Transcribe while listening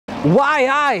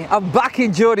I'm back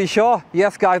in Geordie Shore.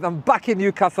 Yes guys, I'm back in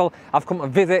Newcastle. I've come to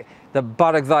visit the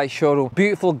Barugzai showroom.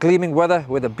 Beautiful gleaming weather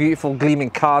with the beautiful gleaming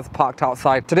cars parked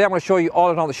outside. Today I'm going to show you all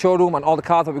around the showroom and all the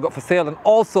cars that we've got for sale, and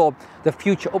also the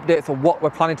future updates of what we're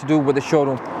planning to do with the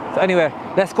showroom. So anyway,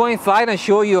 let's go inside and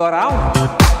show you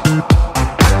around.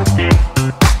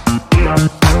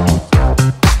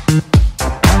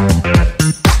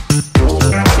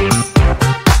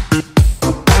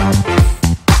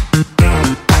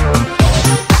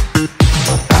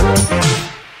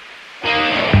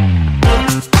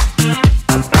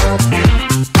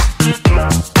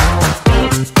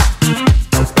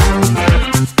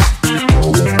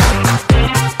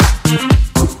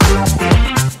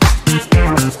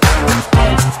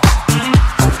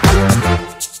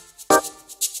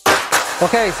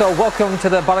 Okay, so welcome to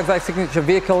the Barugzai signature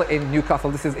vehicle in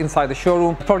Newcastle. This is inside the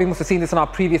showroom. You probably must have seen this in our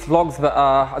previous vlogs, but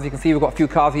as you can see, we've got a few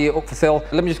cars here up for sale.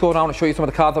 Let me just go around and show you some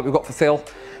of the cars that we've got for sale.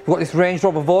 We've got this Range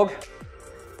Rover Vogue.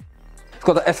 It's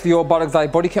got the SVO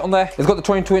Barugzai body kit on there. It's got the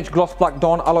 22-inch gloss black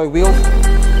Dawn alloy wheels.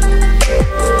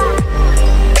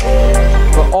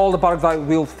 Got all the Barugzai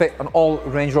wheels fit on all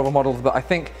Range Rover models, but I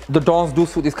think the Dawns do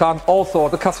suit this car. Also,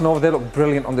 the Casanova, they look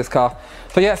brilliant on this car.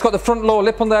 So yeah, it's got the front lower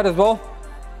lip on there as well.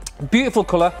 Beautiful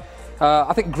colour.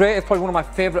 I think grey is probably one of my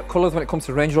favourite colours when it comes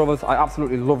to Range Rovers. I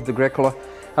absolutely love the grey colour.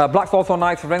 Black's also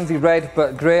nice, Renzi red,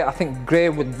 but grey, I think grey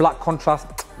with black contrast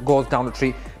goes down the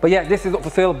tree. But yeah, this is up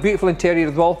for sale. Beautiful interior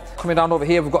as well. Coming down over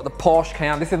here, we've got the Porsche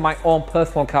Cayenne. This is my own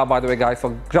personal car, by the way, guys. So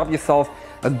grab yourself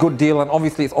a good deal, and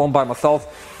obviously it's owned by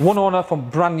myself. One owner from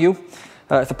brand new.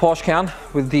 It's a Porsche Cayenne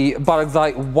with the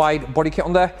Barugzai wide body kit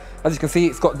on there. As you can see,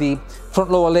 it's got the front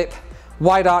lower lip,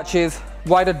 wide arches,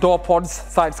 wider door pods,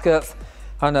 side skirts,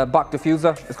 and a back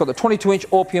diffuser. It's got the 22-inch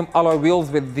OPM alloy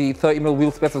wheels with the 30mm wheel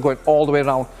spacers going all the way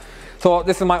around. So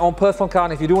this is my own personal car,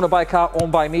 and if you do want to buy a car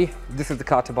owned by me, this is the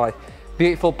car to buy.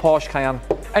 Beautiful Porsche Cayenne.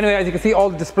 Anyway, as you can see, all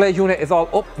the display unit is all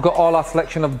up. We've got all our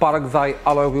selection of Barugzai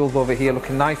alloy wheels over here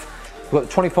looking nice. We've got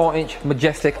the 24-inch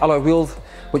majestic alloy wheels,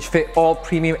 which fit all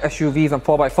premium SUVs and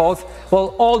 4x4s.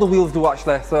 Well, all the wheels do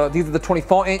actually. So these are the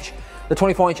 24-inch, the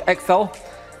 24-inch XL,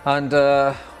 and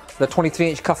the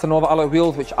 23-inch Casanova alloy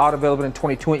wheels, which are available in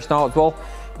 22-inch now as well.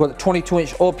 We've got the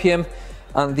 22-inch OPM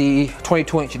and the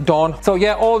 22-inch Dawn. So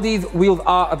yeah, all these wheels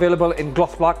are available in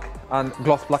gloss black and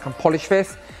polish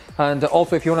face. And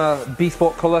also, if you want a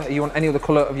bespoke colour, you want any other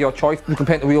colour of your choice, you can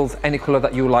paint the wheels any colour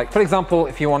that you like. For example,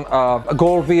 if you want a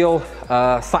gold wheel,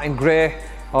 satin grey,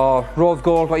 or rose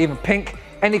gold, or even pink,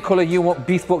 any colour you want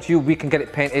bespoke to you, we can get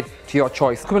it painted to your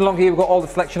choice. Coming along here, we've got all the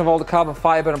selection of all the carbon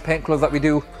fibre and paint colours that we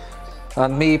do.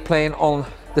 And me playing on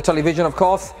the television, of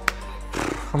course.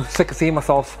 I'm sick of seeing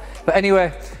myself. But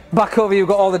anyway, back over here, we've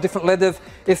got all the different leathers.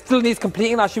 It still needs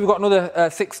completing. Actually, we've got another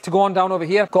 6 to go on down over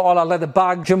here. Got all our leather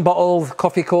bags, gin bottles,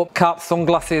 coffee cup, caps,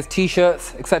 sunglasses,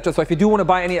 t-shirts, etc. So if you do want to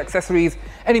buy any accessories,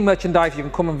 any merchandise, you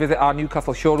can come and visit our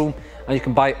Newcastle showroom, and you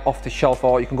can buy it off the shelf,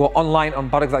 or you can go online on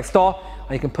Barugzai store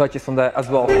and you can purchase from there as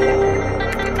well.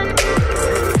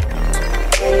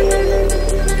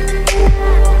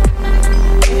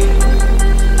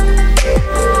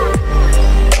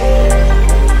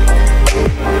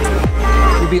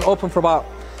 Been open for about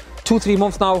 2-3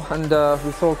 months now, and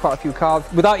we've sold quite a few cars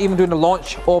without even doing a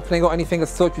launch opening or anything as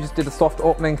such. We just did a soft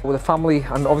opening with a family,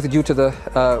 and obviously due to the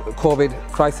COVID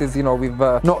crisis, you know, we've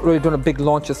not really done a big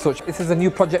launch as such. This is a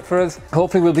new project for us.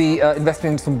 Hopefully we'll be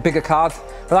investing in some bigger cars,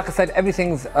 but like I said,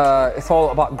 everything's it's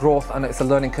all about growth, and it's a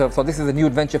learning curve. So this is a new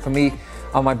adventure for me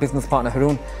and my business partner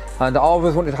Haroon, and I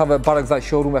always wanted to have a Barugzai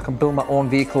showroom where I can build my own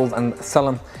vehicles and sell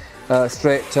them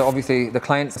straight to obviously the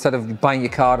clients, instead of buying your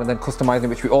car and then customizing,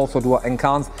 which we also do at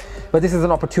Enkahnz. But this is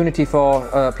an opportunity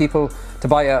for people to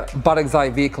buy a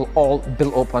Barugzai vehicle all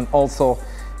built up, and also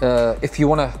if you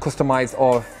want to customize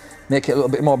or make it a little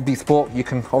bit more bespoke, you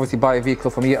can obviously buy a vehicle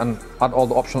from here and add all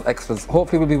the optional extras.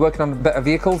 Hopefully we'll be working on better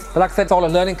vehicles, but like I said, it's all a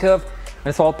learning curve and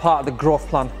it's all part of the growth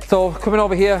plan. So coming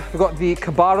over here, we've got the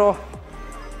Cabaro,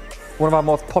 one of our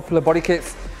most popular body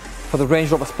kits for the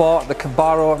Range Rover Sport. The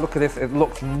Cabaro, look at this, it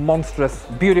looks monstrous,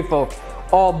 beautiful,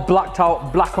 all blacked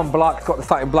out, black on black. It's got the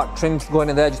satin black trims going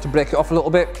in there just to break it off a little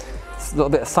bit. It's a little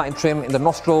bit of satin trim in the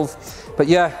nostrils, but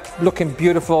yeah, looking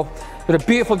beautiful. Did a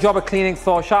beautiful job of cleaning.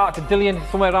 So shout out to Dillian,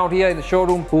 somewhere around here in the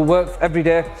showroom, who works every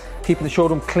day keeping the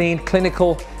showroom clean,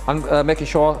 clinical, and making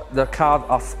sure the cars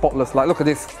are spotless. Like, look at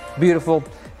this, beautiful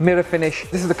mirror finish.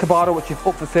 This is the Cabaro, which is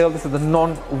up for sale. This is the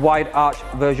non-wide arch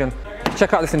version.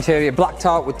 Check out this interior, blacked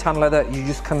out with tan leather. You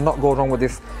just cannot go wrong with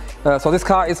this. So this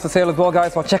car is for sale as well,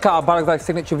 guys. So check out our Barugzai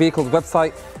Signature Vehicles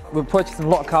website. We're purchasing a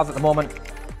lot of cars at the moment.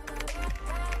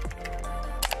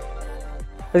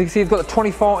 As you can see, it's got the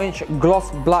 24-inch gloss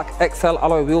black XL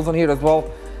alloy wheels on here as well.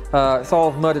 It's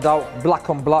all murdered out, black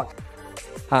on black.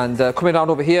 And coming down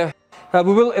over here, we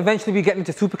will eventually be getting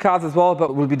into supercars as well,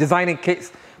 but we'll be designing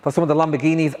kits for some of the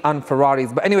Lamborghinis and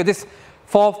Ferraris. But anyway, this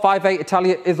 458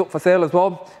 Italia is up for sale as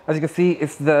well. As you can see,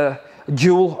 it's the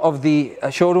jewel of the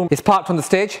showroom. It's parked on the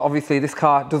stage. Obviously, this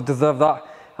car does deserve that.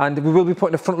 And we will be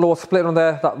putting a front lower splitter on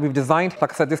there that we've designed.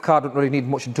 Like I said, this car doesn't really need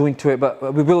much doing to it,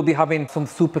 but we will be having some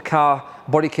supercar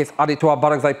body kits added to our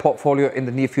Barugzai portfolio in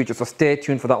the near future. So stay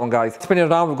tuned for that one, guys. Spinning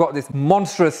around, we've got this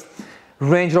monstrous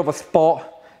Range Rover Sport.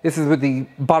 This is with the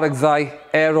Barugzai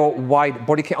Aero wide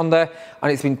body kit on there,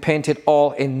 and it's been painted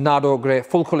all in Nardo grey,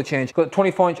 full colour change. Got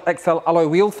 24-inch XL alloy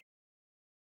wheels.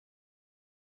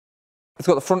 It's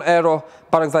got the front Aero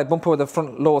Barugzai bumper with a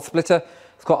front lower splitter.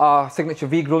 It's got our signature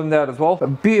V grille in there as well. A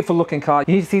beautiful looking car.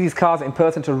 You need to see these cars in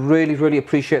person to really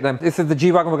appreciate them. This is the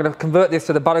G-Wagon. We're going to convert this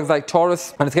to the Barugzai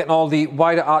Taurus, and it's getting all the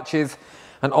wider arches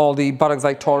and all the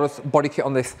Barugzai Taurus body kit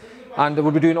on this. And we'll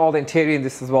be doing all the interior in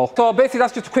this as well. So basically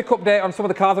that's just a quick update on some of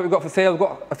the cars that we've got for sale. We've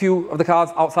got a few of the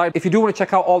cars outside. If you do want to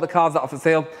check out all the cars that are for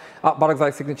sale at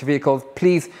Barugzai Signature Vehicles,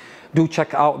 please do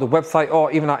check out the website or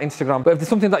even our Instagram. But if there's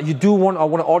something that you do want or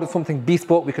want to order something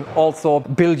bespoke, we can also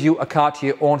build you a car to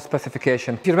your own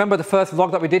specification. If you remember the first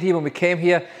vlog that we did here when we came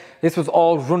here, this was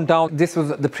all run down. This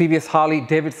was the previous Harley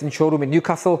Davidson showroom in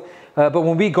Newcastle. But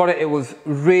when we got it, it was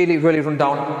really run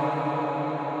down.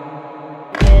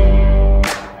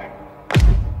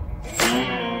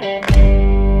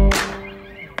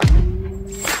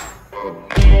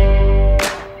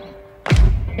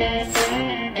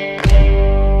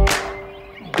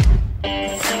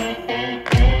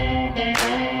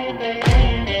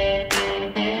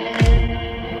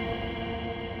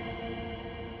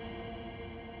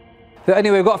 But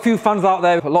anyway, we've got a few fans out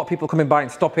there, a lot of people coming by and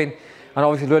stopping, and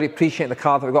obviously really appreciate the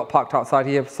cars that we've got parked outside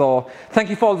here. So thank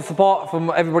you for all the support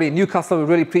from everybody in Newcastle. We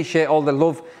really appreciate all the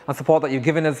love and support that you've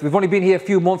given us. We've only been here a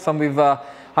few months and we've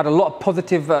had a lot of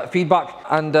positive feedback.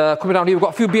 And coming down here, we've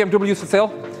got a few BMWs for sale.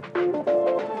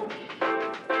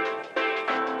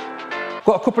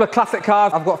 Got a couple of classic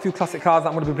cars. I've got a few classic cars that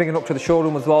I'm going to be bringing up to the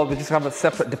showroom as well. We just have a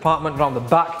separate department around the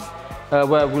back.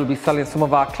 Where we'll be selling some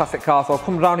of our classic cars. So I'll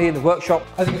come down here in the workshop.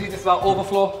 As you can see, this is our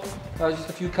overflow. Just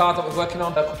a few cars that we're working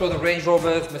on. A couple of the Range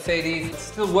Rovers, Mercedes. It's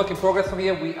still work in progress from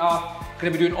here. We are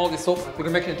going to be doing all this up. We're going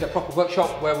to make it into a proper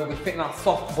workshop where we'll be fitting our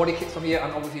soft body kits from here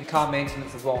and obviously car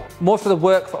maintenance as well. Most of the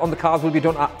work on the cars will be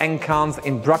done at Enkahnz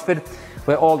in Bradford,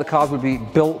 where all the cars will be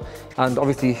built and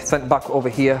obviously sent back over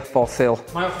here for sale.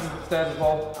 My office is upstairs as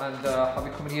well, and I'll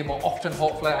be coming here more often,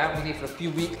 hopefully. I haven't been here for a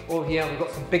few weeks over here, and we've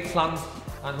got some big plans,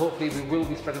 and hopefully we will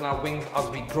be spreading our wings as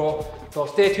we grow. So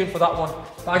stay tuned for that one.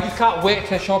 But I just can't wait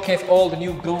to showcase all the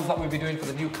new builds that we'll be doing for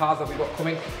the new cars that we've got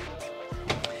coming.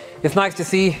 It's nice to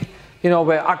see, you know,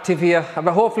 we're active here,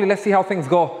 but hopefully let's see how things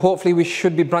go. Hopefully we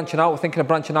should be branching out. We're thinking of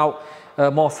branching out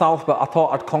more south, but I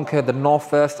thought I'd conquer the north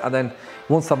first, and then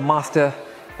once I master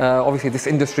obviously this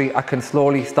industry, I can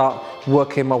slowly start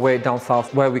working my way down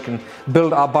south where we can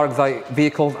build our Barugzai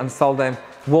vehicles and sell them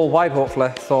worldwide,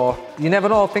 hopefully. So you never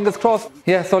know, fingers crossed.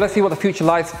 Yeah, so let's see what the future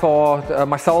lies for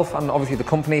myself and obviously the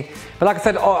company. But like I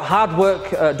said, hard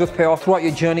work does pay off. Throughout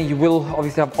your journey, you will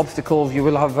obviously have obstacles, you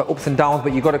will have ups and downs,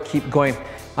 but you got to keep going.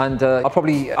 And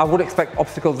I would expect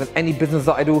obstacles in any business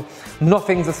that I do.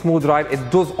 Nothing's a smooth ride.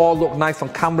 It does all look nice on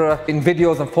camera, in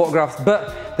videos and photographs,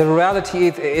 but the reality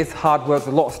is it is hard work.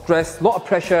 There's a lot of stress, a lot of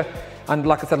pressure, and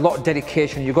like I said, a lot of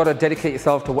dedication. You've got to dedicate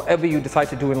yourself to whatever you decide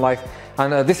to do in life.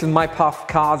 And this is my path,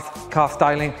 cars, car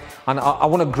styling, and I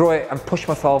want to grow it and push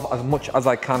myself as much as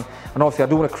I can. And obviously I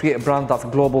do want to create a brand that's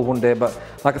global one day, but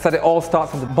like I said, it all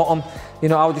starts from the bottom. You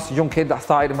know, I was just a young kid that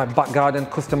started in my back garden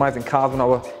customizing cars when I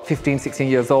was 15, 16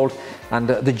 years old, and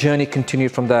the journey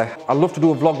continued from there. I'd love to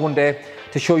do a vlog one day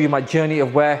to show you my journey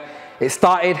of where it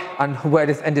started and where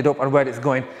it's ended up and where it's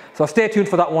going. So stay tuned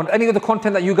for that one. Any other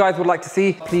content that you guys would like to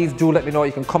see, please do let me know.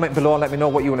 You can comment below and let me know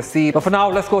what you want to see. But for now,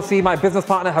 let's go see my business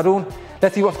partner, Haroon.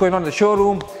 Let's see what's going on in the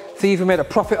showroom, see if we made a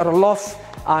profit or a loss,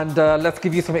 and let's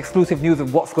give you some exclusive news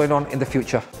of what's going on in the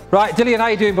future. Right, Dillian, how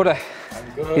you doing, brother?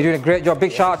 I'm good. You're doing a great job.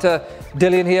 Big shout out to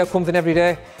Dillian here, comes in every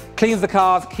day, cleans the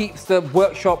cars, keeps the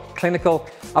workshop clinical.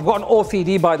 I've got an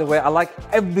OCD, by the way. I like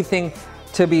everything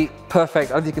to be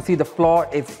perfect. As you can see, the floor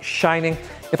is shining.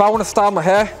 If I want to style my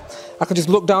hair, I can just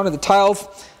look down at the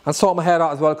tiles and sort my hair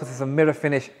out as well, because it's a mirror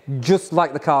finish, just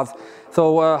like the cars.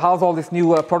 So how's all this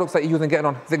new products that you're using getting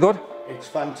on? Is it good? It's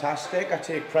fantastic. I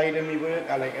take pride in my work.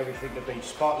 I like everything to be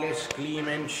spotless,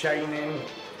 gleaming, shining.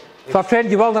 So I've trained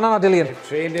you well done, Anna, Dillian. I've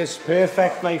trained us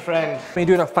perfect, my friend. You're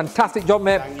doing a fantastic job,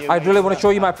 mate. I really want to show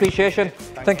you my appreciation.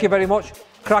 Thank you very much.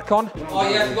 crack on. Oh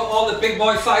yes, we've got all the big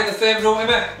boys sat in the same room,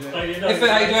 innit? Yeah. How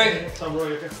you doing?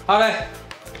 Alright.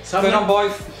 What's going on,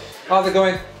 boys? How's it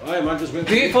going? Alright, man, just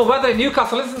beautiful weather in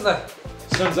Newcastle, isn't there?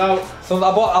 Sun's out. I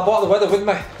bought the weather with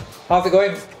me. How's it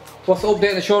going? What's the update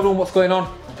in the showroom? What's going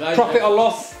on? Guys, profit or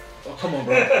loss? Oh, come on,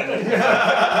 bro.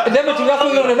 Inevitably, that's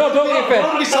what you want to know, don't you, Finn?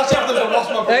 Nobody sat after the loss,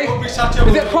 my bro. Hey? Nobody sat after.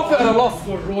 Is it profit or a loss?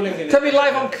 We're rolling in Tell me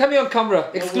live tell me on camera,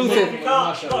 exclusive.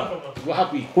 We're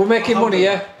happy. We're making money,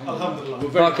 yeah?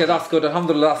 Alhamdulillah. Okay, that's good.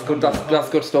 Alhamdulillah, that's good. That's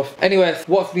good stuff. Anyways,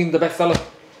 what's been the best seller?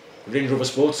 Range Rover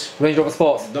Sports. Range Rover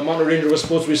Sports. The amount of Range Rover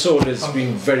Sports we sold has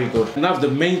been very good. Now the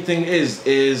main thing is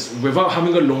without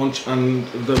having a launch and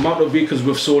the amount of vehicles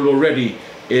we've sold already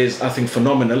is, I think,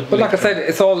 phenomenal. But like I said,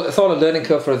 it's all a learning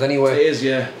curve for us anyway. It is,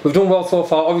 yeah. We've done well so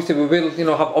far. Obviously, we will,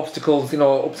 have obstacles,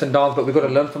 ups and downs, but we've got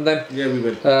to learn from them. Yeah, we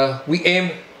will. We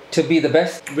aim to be the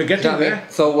best. We're getting there.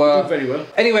 So we're doing very well.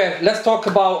 Anyway, let's talk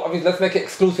about. Let's make it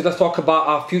exclusive. Let's talk about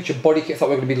our future body kits that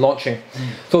we're going to be launching.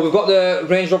 So we've got the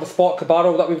Range Rover Sport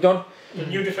Cabaro that we've done. The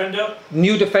new Defender.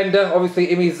 New Defender. Obviously,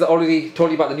 Imi's already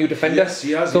told you about the new Defender. Yes,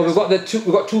 he has. So we've got we've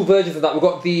got two versions of that. We've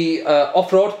got the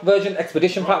off-road version,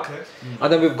 Expedition Pack,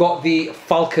 and then we've got the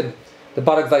Falcon, the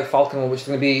Barugzai Falcon one, which is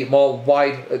going to be more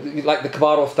wide, like the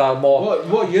Cabaro style, more.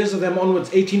 What years are them onwards?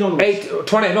 18 onwards.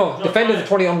 20. No, Defenders are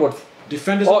 20 onwards.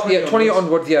 Defenders are 20 yeah, 20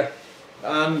 onwards. Yeah.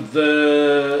 And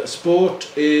the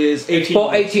Sport is 18.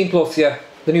 Sport 18 plus. Yeah,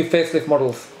 the new facelift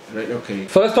models. Right. Okay.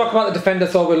 So let's talk about the Defender.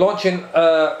 So we're launching.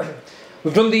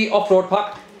 We've done the off-road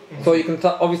pack, so you can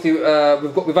obviously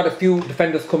we've had a few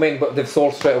Defenders come in, but they've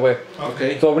sold straight away.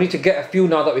 Okay. So we need to get a few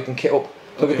now that we can kit up.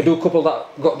 So we can do a couple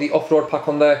that got the off-road pack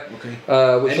on there,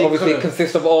 which obviously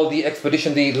consists of all the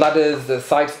Expedition, the ladders, the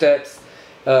side steps,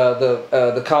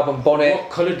 the carbon bonnet.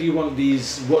 What colour do you want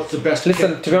these? What's the best?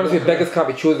 Listen, to be honest with you, beggars can't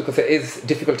be choosers because it is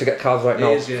difficult to get cars right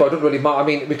now. So it doesn't really matter. I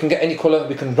mean, we can get any colour,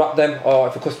 we can wrap them, or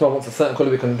if a customer wants a certain colour,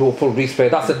 we can do a full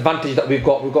respray. That's the advantage that we've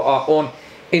got. We've got our own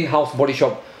in-house body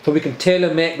shop, so we can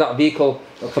tailor make that vehicle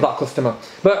for that customer,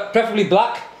 but preferably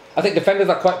black. I think Defenders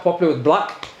are quite popular with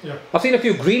black. Yeah. I've seen a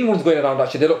few green ones going around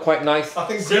actually, they look quite nice. I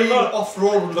think green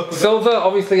off-road would look good. Silver,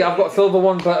 obviously I've got silver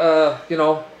one, but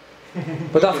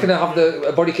but that's going to have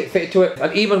the body kit fitted to it.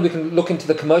 And even we can look into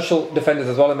the commercial Defenders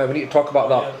as well. I mean, we need to talk about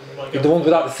that. The ones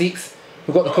without the seats.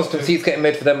 We've got the custom seats getting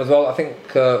made for them as well. I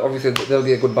think obviously they'll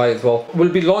be a good buy as well. We'll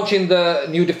be launching the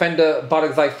new Defender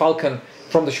Barugzai Falcon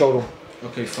from the showroom.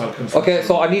 Okay, Falcon. Okay,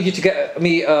 so I need you to get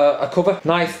me a cover,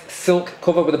 nice silk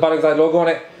cover with the Barugzai logo on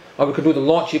it, and we can do the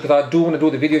launch here because I do want to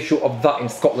do the video shoot of that in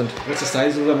Scotland. What's the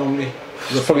size of them normally?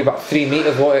 It's probably about 3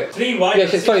 meters, won't it? 3 wide. Yeah,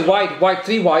 sorry, wide,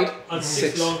 3 wide, and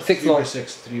 6 long. 6 long.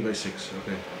 3 by 6.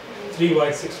 Okay. 3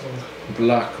 wide, 6 long.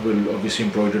 Black will obviously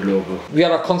embroidered logo. We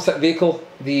had our concept vehicle,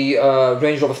 the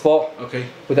Range Rover Sport. Okay.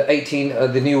 With the 18,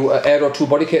 the new Aero 2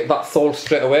 body kit that sold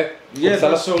straight away. Yeah,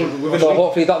 that's sold. So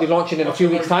hopefully that'll be launching in a few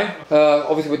weeks' time.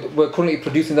 Obviously we're currently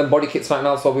producing them body kits right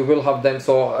now, so we will have them.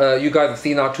 So you guys have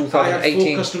seen our 2018. I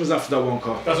had 4 customers after that one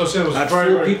car. That's what I said. It was I had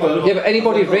very, 4 people. Yeah, but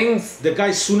anybody rings. The guy,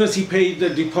 as soon as he paid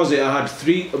the deposit, I had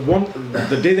 3.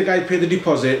 The day the guy paid the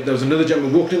deposit, there was another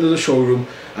gentleman walked into the showroom,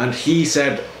 and he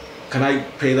said, "Can I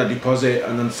pay that deposit?"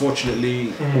 And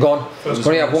unfortunately, gone. We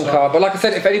only have one car. But like I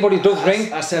said, if anybody does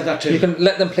ring, I said that to you can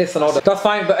let them place an order. That's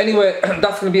fine. But anyway,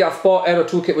 that's going to be our Sport Aero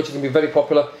 2 kit, which is going to be very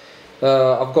popular.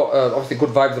 I've got obviously good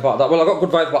vibes about that. Well, I've got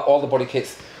good vibes about all the body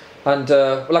kits. And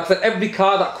like I said, every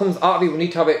car that comes out of it, we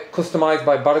need to have it customized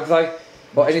by Barugzai.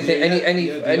 Or anything,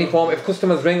 any form. If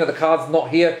customers ring and the car's not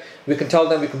here, we can tell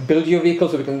them we can build you a vehicle.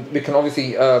 So we can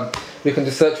obviously we can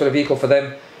just search for a vehicle for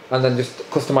them and then just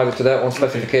customize it to their own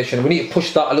specification. We need to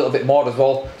push that a little bit more as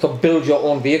well. So build your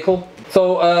own vehicle.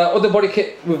 So other body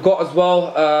kit we've got as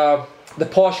well, the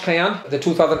Porsche Cayenne, the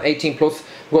 2018 plus.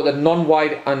 We've got the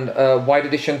non-wide and wide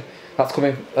edition. That's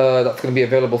coming. That's going to be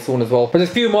available soon as well. But there's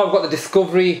a few more. We've got the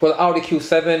Discovery, well, the Audi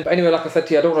Q7. But anyway, like I said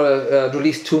to you, I don't want to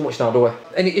release too much now, do I?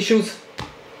 Any issues?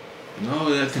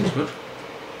 No, everything's good.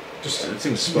 Just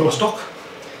everything's no stock.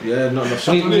 Yeah, not enough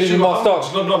stock. We need more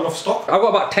stock. Not enough stock. I've got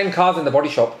about 10 cars in the body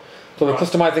shop, so we're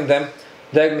customizing them.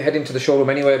 They're going to be heading to the showroom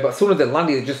anyway, but as soon as they land,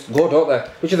 they just go, don't they?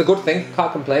 Which is a good thing,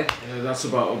 can't complain. Yeah, that's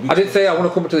about a week. I did say I want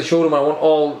to come to the showroom and I want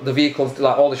all the vehicles,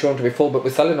 like all the showroom to be full, but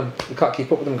we're selling them. We can't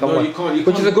keep up with them, can we? You can't.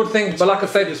 Which is a good thing, but like I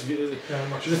said...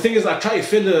 The thing is, I try to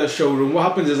fill the showroom. What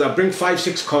happens is I bring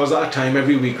 5-6 cars at a time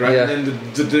every week, right? Yeah. And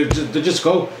then they just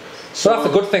go. So that's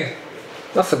a good thing.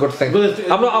 That's a good thing. We're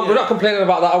not complaining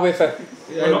about that, are we, Fair?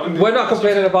 Yeah, we're not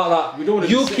complaining about that.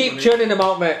 You keep churning them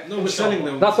out, mate. No, we're selling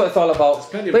them. That's what it's all about.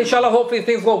 But inshallah, hopefully if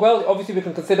things go well, obviously we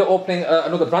can consider opening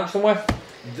another branch somewhere.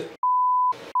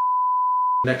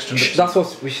 Next 100%. That's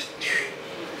what we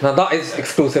Now that is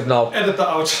exclusive now. Edit that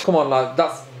out. Come on, lad.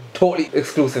 That's totally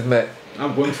exclusive, mate.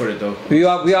 I'm going for it though. We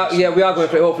are going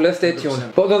for it. Hopefully, let's stay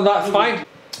tuned. But other than that, it's fine.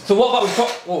 So what about we talk?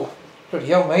 Whoa, bloody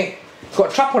hell, mate.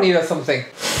 Got a trap on here or something.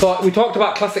 So we talked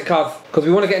about classic cars because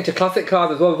we want to get into classic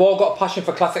cars as well. We've all got a passion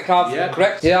for classic cars, yeah,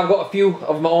 correct? Yeah, I've got a few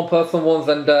of my own personal ones,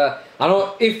 and I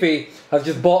know Iffy has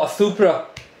just bought a Supra.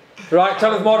 Right,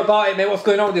 tell us more about it, mate. What's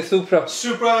going on with this Supra?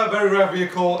 Supra, very rare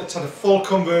vehicle. It's had a full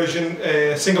conversion,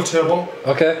 single turbo,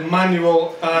 okay,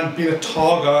 manual, and being a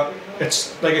Targa,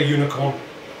 it's like a unicorn.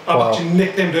 I've actually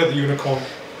nicknamed her the unicorn.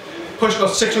 Push got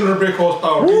 600 brake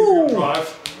horsepower, rear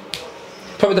drive.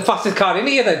 Probably the fastest car in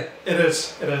here then. It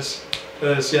is, yes.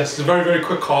 It's a very, very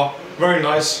quick car, very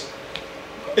nice.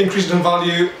 Increasing in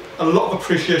value, a lot of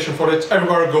appreciation for it.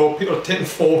 Everywhere I go, people are taking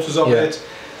photos of it,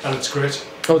 and it's great.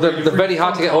 Oh, they're very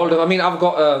hard to get hold of. I mean, I've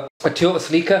got a Toyota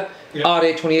Sleeker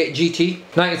RA28 GT,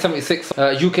 1976,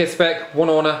 UK spec, one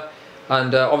owner.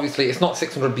 And obviously it's not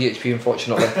 600 bhp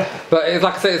unfortunately. But it's,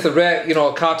 like I said, it's a rare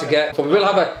car to get. So we will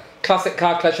have a classic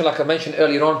car collection like I mentioned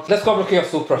earlier on. Let's go look at your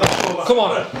Supra. Come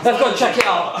on, let's go and check it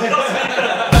out.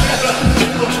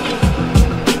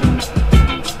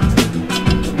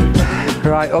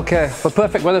 Right, okay, so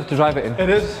perfect weather to drive it in. It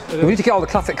is. We need to get all the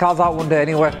classic cars out one day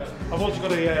anyway. I've also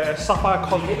got a Sapphire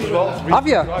Cosworth as well. Have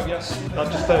you? Drive, yes. That's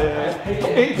just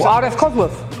RS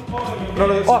Cosworth?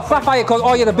 No, oh, Sapphire Cosworth,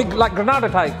 oh yeah, the big like Granada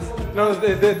types. No, not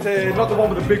the one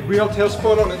with the big wheel tail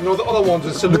spoiler on it. No, the other ones,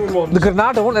 the saloon ones. The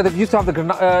Granada, weren't they? They used to have the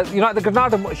Granada, you know, the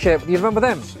Granada shape. Do you remember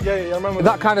them? Yeah, I remember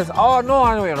that kind of. Oh no,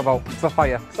 I know what you're on about.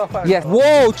 Sapphire. Sapphire. Yes.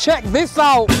 Whoa, check this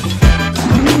out.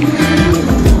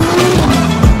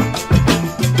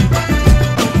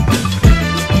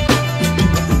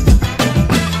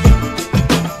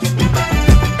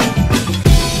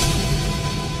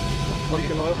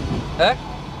 Leaking oil. Eh?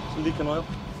 It's leaking oil.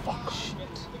 Fuck. Shit.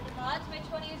 Which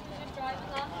one is just driving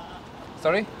that?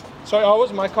 Sorry? Sorry, I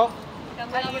was my car. Can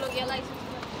we have a look at your license?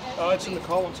 It's in the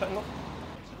car, 1 second.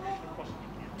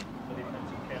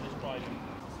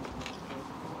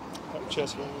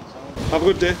 Cheers. Have a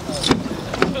good day.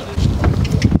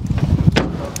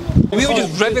 We were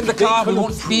just revving the car, we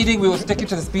weren't speeding, we were sticking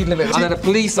to the speed limit. And then the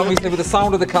police, obviously with the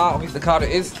sound of the car, obviously the car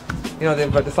it is, you know,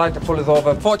 they've decided to pull us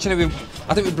over. Fortunately,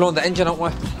 I think we've blown the engine, haven't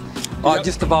we? Oh, yep.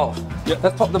 Just about. Yep.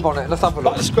 Let's pop the bonnet, let's have a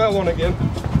look. Back the square one again.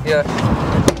 Yeah.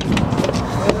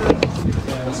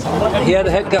 Here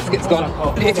the head gasket's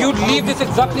gone. If you leave this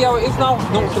exactly how it is now,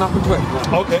 nothing can happen to it.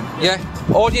 Okay. Yeah.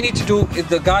 All you need to do is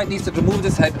the guy needs to remove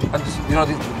this head and just, you know,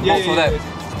 this there.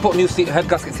 Put new head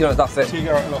gaskets here, that's it.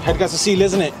 Head gasket seal,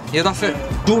 isn't it? Yeah, that's it.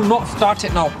 Do not start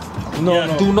it now.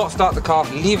 No. Do not start the car.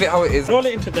 Leave it how it is. Roll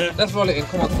it into there. Let's roll it in,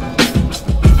 come on.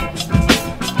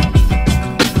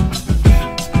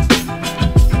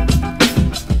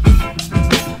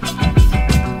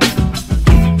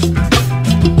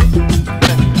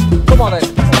 Come on then.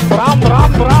 Bram.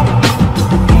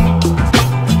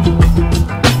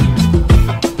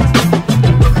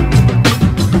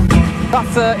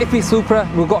 That's Ippy Supra.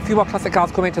 We've got a few more classic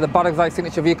cars coming to the Barugzai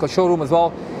signature vehicle showroom as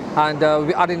well, and we'll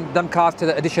be adding them cars to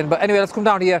the edition. But anyway, let's come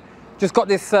down here. Just got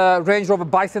this Range Rover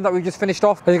Bison that we just finished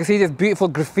off. As you can see, this beautiful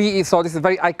graffiti, so this is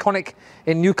very iconic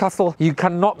in Newcastle. You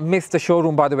cannot miss the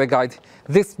showroom, by the way, guys.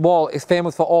 This wall is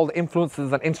famous for all the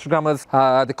influencers and Instagrammers.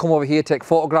 They come over here, take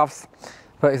photographs,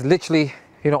 but it's literally,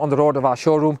 you know, on the road of our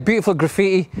showroom. Beautiful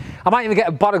graffiti. I might even get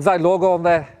a Barugzai logo on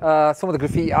there. Some of the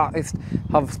graffiti artists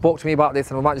have spoke to me about this,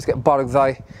 and we might just get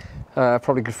Barugzai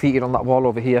probably graffitied on that wall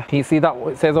over here. Can you see that,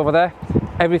 what it says over there?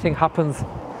 Everything happens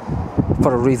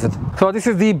for a reason. So this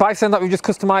is the Bison that we just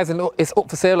customized, and it's up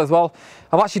for sale as well.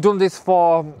 I've actually done this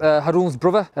for Haroon's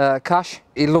brother, Cash.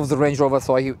 He loves the Range Rover,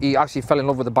 so he actually fell in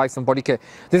love with the Bison body kit.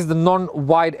 This is the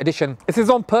non-wide edition. It's his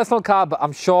own personal car, but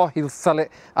I'm sure he'll sell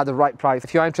it at the right price.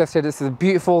 If you're interested, this is a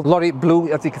beautiful lorry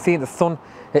blue. As you can see in the sun,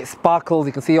 it sparkles.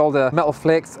 You can see all the metal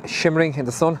flakes shimmering in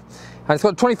the sun. And it's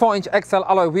got 24-inch XL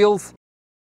alloy wheels.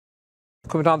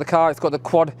 Coming down the car, it's got the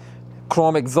quad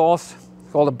chrome exhaust.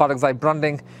 All the Barugzai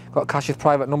branding, got Cash's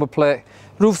private number plate,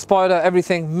 roof spoiler,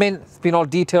 everything mint. It's been all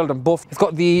detailed and buffed. It's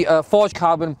got the forged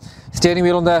carbon steering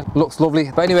wheel on there, looks lovely.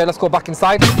 But anyway, let's go back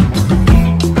inside.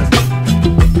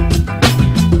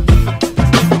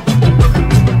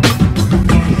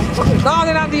 No,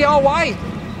 then Andy, oh why?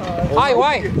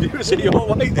 Why? You say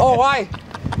oh why? Oh why?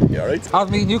 You alright?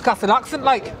 How's my Newcastle accent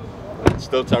like?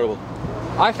 Still terrible.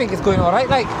 I think it's going alright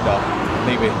like. No,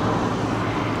 maybe.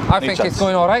 I think it's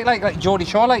going alright like Geordie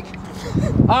Shaw like.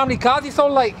 How many cars you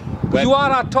sold like? You are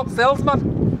our top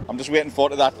salesman. I'm just waiting for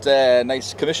that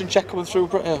nice commission check coming through.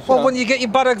 Well, when you get your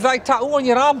Barugzai tattoo on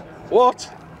your arm. What?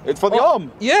 It's for the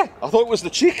arm? Yeah. I thought it was the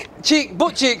cheek. Cheek,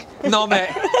 butt cheek. No, mate.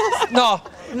 No.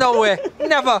 No way.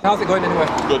 Never. How's it going anyway?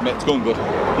 Good, mate. It's going good.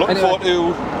 Looking forward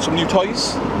to some new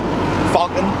toys.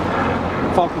 Falcon.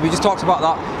 We just talked about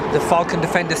that. The Falcon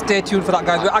Defender. Stay tuned for that,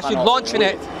 guys. We're actually launching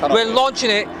it. We're launching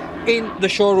it in the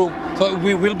showroom. So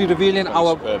we will be revealing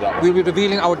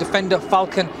our Defender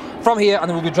Falcon from here, and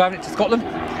then we'll be driving it to Scotland.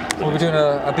 We'll be doing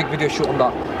a big video shoot on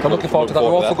that. So I'm looking forward to that.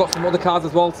 We've also got some other cars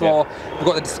as well. So we've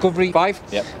got the Discovery 5,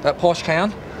 Porsche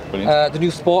Cayenne, the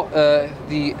new Sport,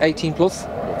 the 18 Plus,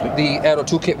 the Aero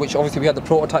 2 kit, which obviously we had the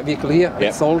prototype vehicle here.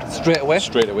 It's sold straight away.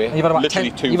 And you've had about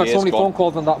literally 10, you've had so many phone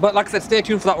calls on that. But like I said, stay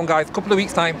tuned for that one, guys. A couple of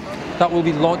weeks time, that will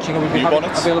be launching and we'll be having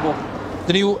it available.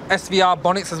 The new SVR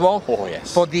bonnets as well. Oh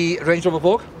yes. For the Range Rover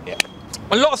Vogue. Yeah.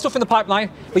 A lot of stuff in the pipeline,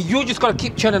 but you just got to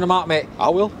keep churning them out, mate. I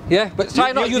will. Yeah, but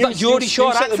try not to use that Geordie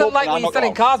Shore accent like when you're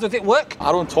selling cars. Does it work?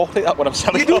 I don't talk like that when I'm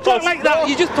selling cars. You do talk like that.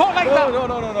 You just talk like that.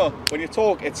 No. When you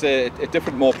talk, it's a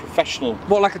different, more professional.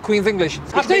 More like a Queen's English.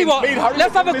 I'll tell you what,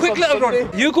 let's have a quick little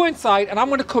run. You go inside and I'm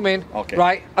going to come in,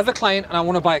 right, as a client, and I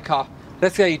want to buy a car.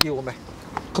 Let's see how you deal with me.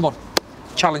 Come on.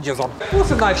 Challenger's on.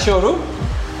 What's a nice showroom.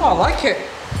 Oh, I like it.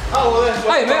 Hello there.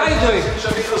 Hey mate, how you doing?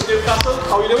 Newcastle.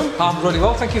 How are you doing? I'm really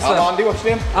well, thank you, sir. I'm Andy, what's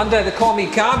your name? And they call me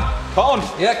Khan. Con.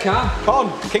 Yeah,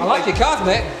 Khan. King. I like your cars,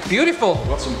 mate. Beautiful. We've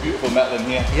got some beautiful metal in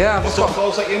here. Yeah, What sort of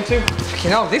cars that you into? You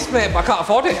know, this mate, but I can't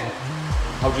afford it.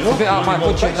 How do you know? It's a bit out of my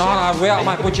budget. No, way out of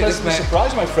my budget, this mate.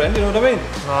 Surprise, my friend, you know what I mean?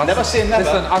 No, never say never.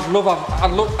 Listen,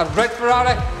 a red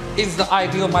Ferrari is the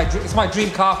ideal, it's my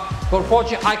dream car, but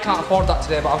unfortunately I can't afford that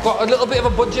today, but I've got a little bit of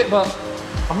a budget, but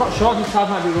I'm not sure, these cars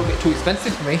might be a little bit too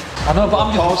expensive for me. I know, but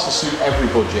I'm just... Cars to suit every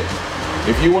budget.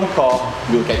 If you want a car,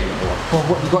 we'll get you into one. Well,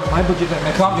 what have you got in my budget then,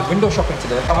 mate? I'm just window shopping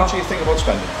today. How much are you thinking about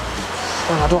spending?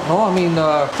 Well, I don't know, I mean,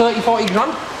 30, 40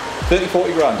 grand? 30,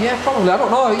 40 grand? Yeah, probably, I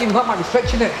don't know, even that might be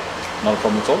stretching it. Not a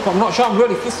problem at all. But I'm not sure, I'm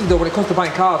really fussy though when it comes to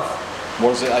buying cars.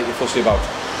 What is it that you're fussy about?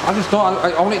 I just don't,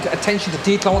 I want attention to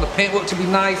detail, I want the paintwork to be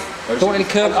nice, don't want any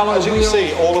curves, I want as you can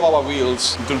see, all of our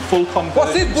wheels have done full conversions.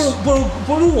 What's this?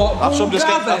 Baru what? That's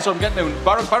what I'm getting to.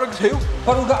 Who?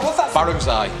 What's that?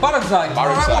 Barugzai. Barugzai.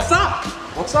 Alright, what's that?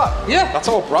 What's that? Yeah. That's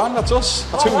our brand, that's us.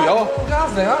 That's who we are.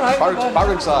 Alright.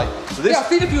 Barugzai. So this, yeah, I've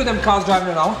seen a few of them cars driving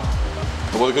around.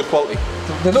 well, they're good quality.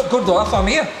 They look good though, that's why I'm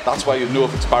here. That's why you know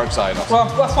if it's Barugzai or not.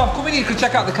 Well, that's why I'm coming here to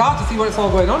check out the car to see what it's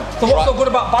all going on. So what's so good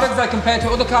about Barugzai compared to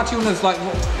other car tuners? Like,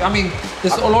 I mean,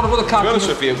 there's a lot of other car tuners.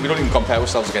 To be honest with you, we don't even compare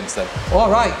ourselves against them.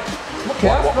 Alright. Okay,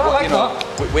 I like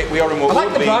that. We are a more I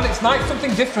like the brand, it's nice,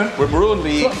 something different. We're our own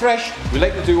league. It's fresh. We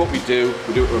like to do what we do.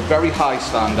 We do it at a very high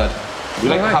standard. We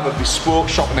like to have a bespoke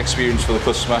shopping experience for the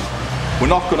customer. We're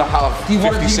not going to have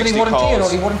 50, 60 warranty cars. Or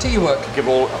do you warranty your work?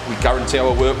 We guarantee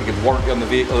our work. We give warranty on the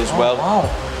vehicle as well. Wow.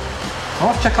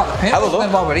 I'll have to check out the paint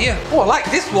then while we're here. Oh, I like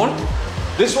this one.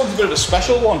 This one's a bit of a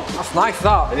special one. That's nice,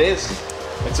 that. It is.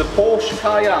 It's a Porsche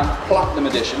Cayenne Platinum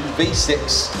Edition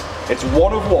V6. It's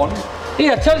one of one.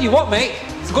 Yeah, I tell you what, mate.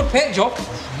 It's a good paint job.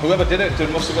 Whoever did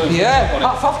it must have been. Yeah,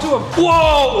 hats off to him.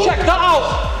 Whoa! Check that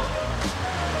out.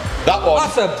 That one.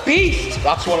 That's a beast.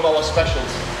 That's one of our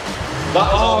specials. That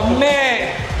is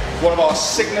mate. One of our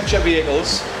signature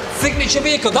vehicles. Signature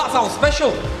vehicle, that sounds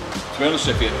special. To be honest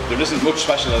with you, there isn't much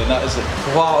specialer than that, is there?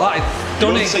 Wow, that is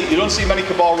stunning. You don't see many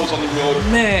Caballos on the road.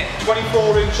 Mate.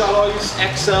 24-inch alloys,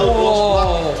 XL,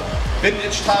 gloss black,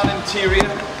 vintage tan interior,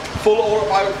 full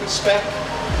autobiography spec.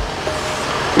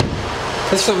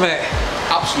 Listen, mate.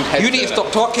 Absolute head. You need to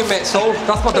stop talking, mate. Sold.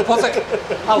 That's my deposit.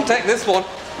 I'll take this one.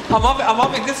 I'm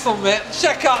having this one, mate.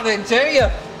 Check out the interior.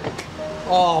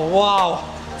 Oh, wow.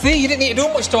 See, you didn't need to do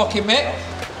much talking, mate.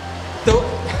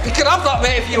 You can have that,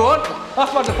 mate, if you want.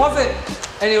 That's my deposit.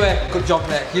 Anyway, good job,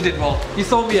 mate. You did well. You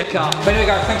sold me a car. But anyway,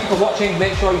 guys, thank you for watching.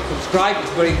 Make sure you subscribe.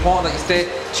 It's very important that you stay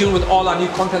tuned with all our new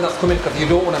content that's coming because you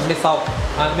don't want to miss out.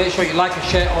 And make sure you like and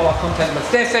share all our content. But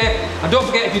stay safe. And don't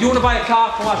forget, if you do want to buy a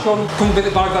car from our showroom, come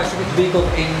visit Barugzai Signature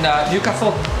Vehicles in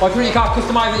Newcastle. Or if you want your car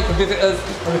customized, you can visit us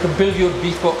and we can build you a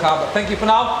bespoke car. But thank you for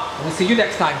now, and we'll see you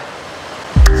next time.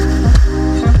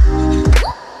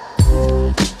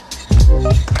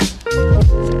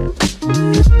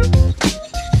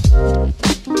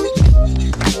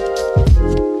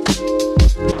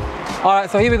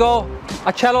 Alright, so here we go.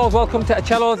 Acello's, welcome to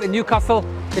Acello's in Newcastle.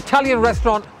 Italian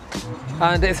restaurant,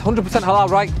 and it's 100% halal,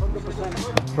 right?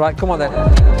 100%. Right, come on then.